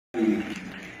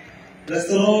Bless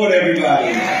the Lord,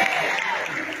 everybody.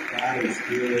 God is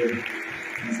good.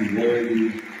 He's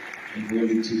worthy and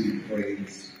worthy to be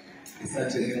praised. It's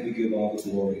unto him we give all the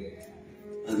glory.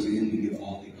 Unto him we give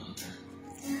all the honor.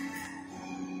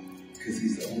 Because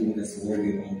he's the only one that's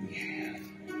worthy of all we have.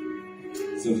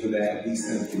 So for that, we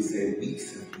simply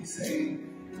say,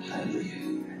 hallelujah.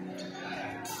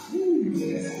 Ooh,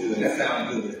 that's good. That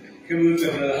sounds good. Can we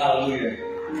lift up another hallelujah?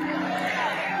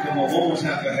 Come on, one more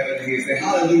time for heaven to hear. Say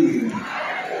hallelujah.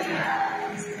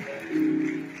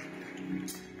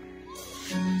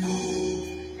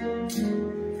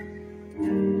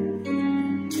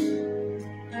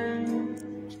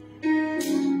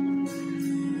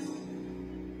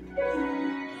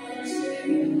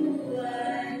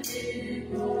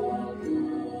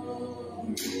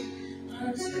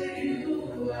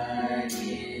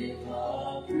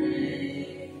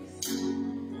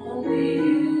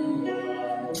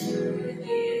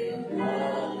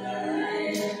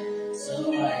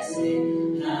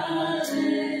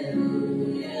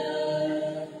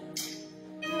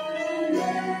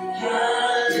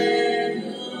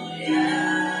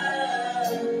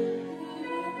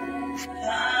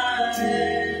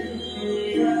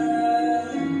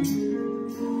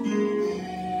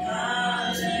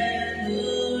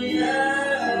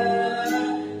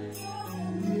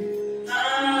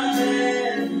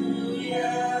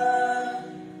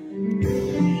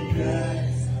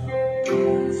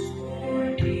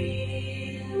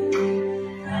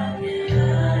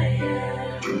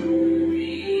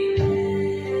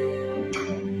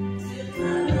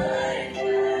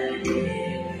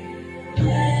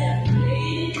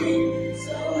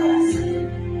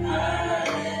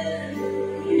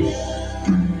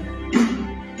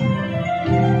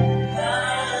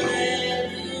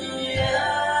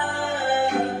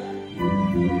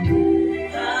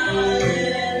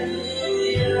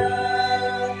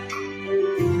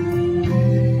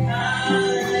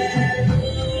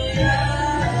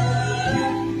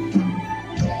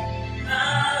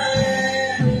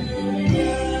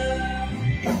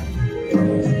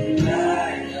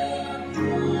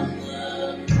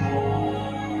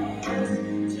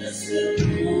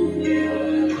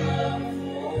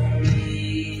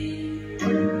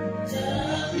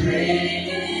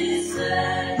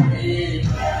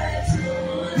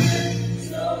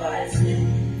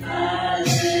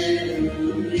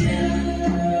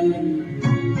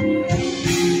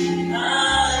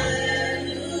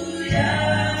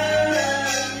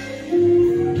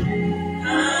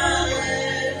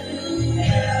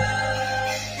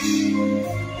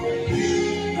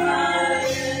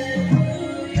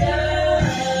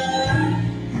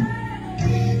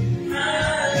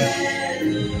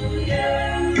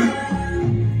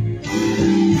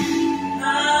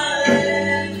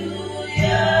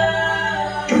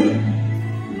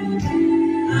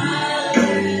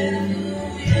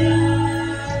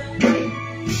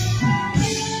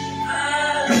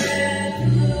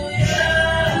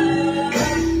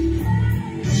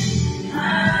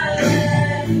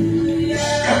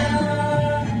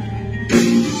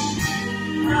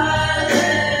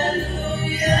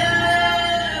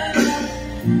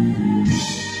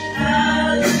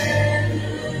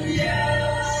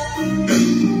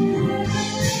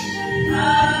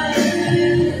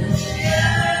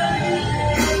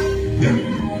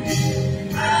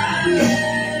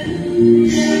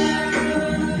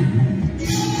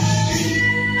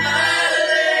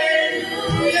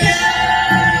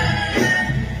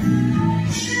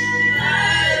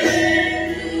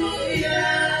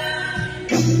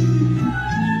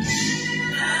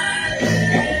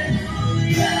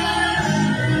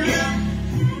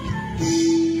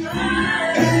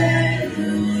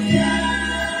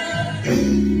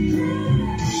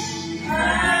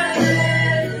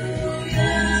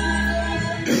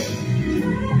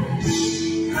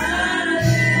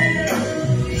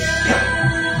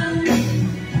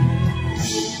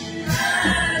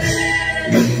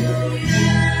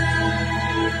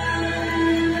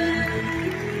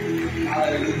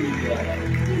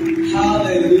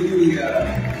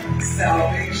 Hallelujah.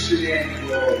 Salvation and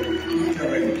glory,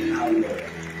 honor and power.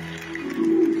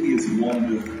 He is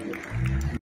wonderful.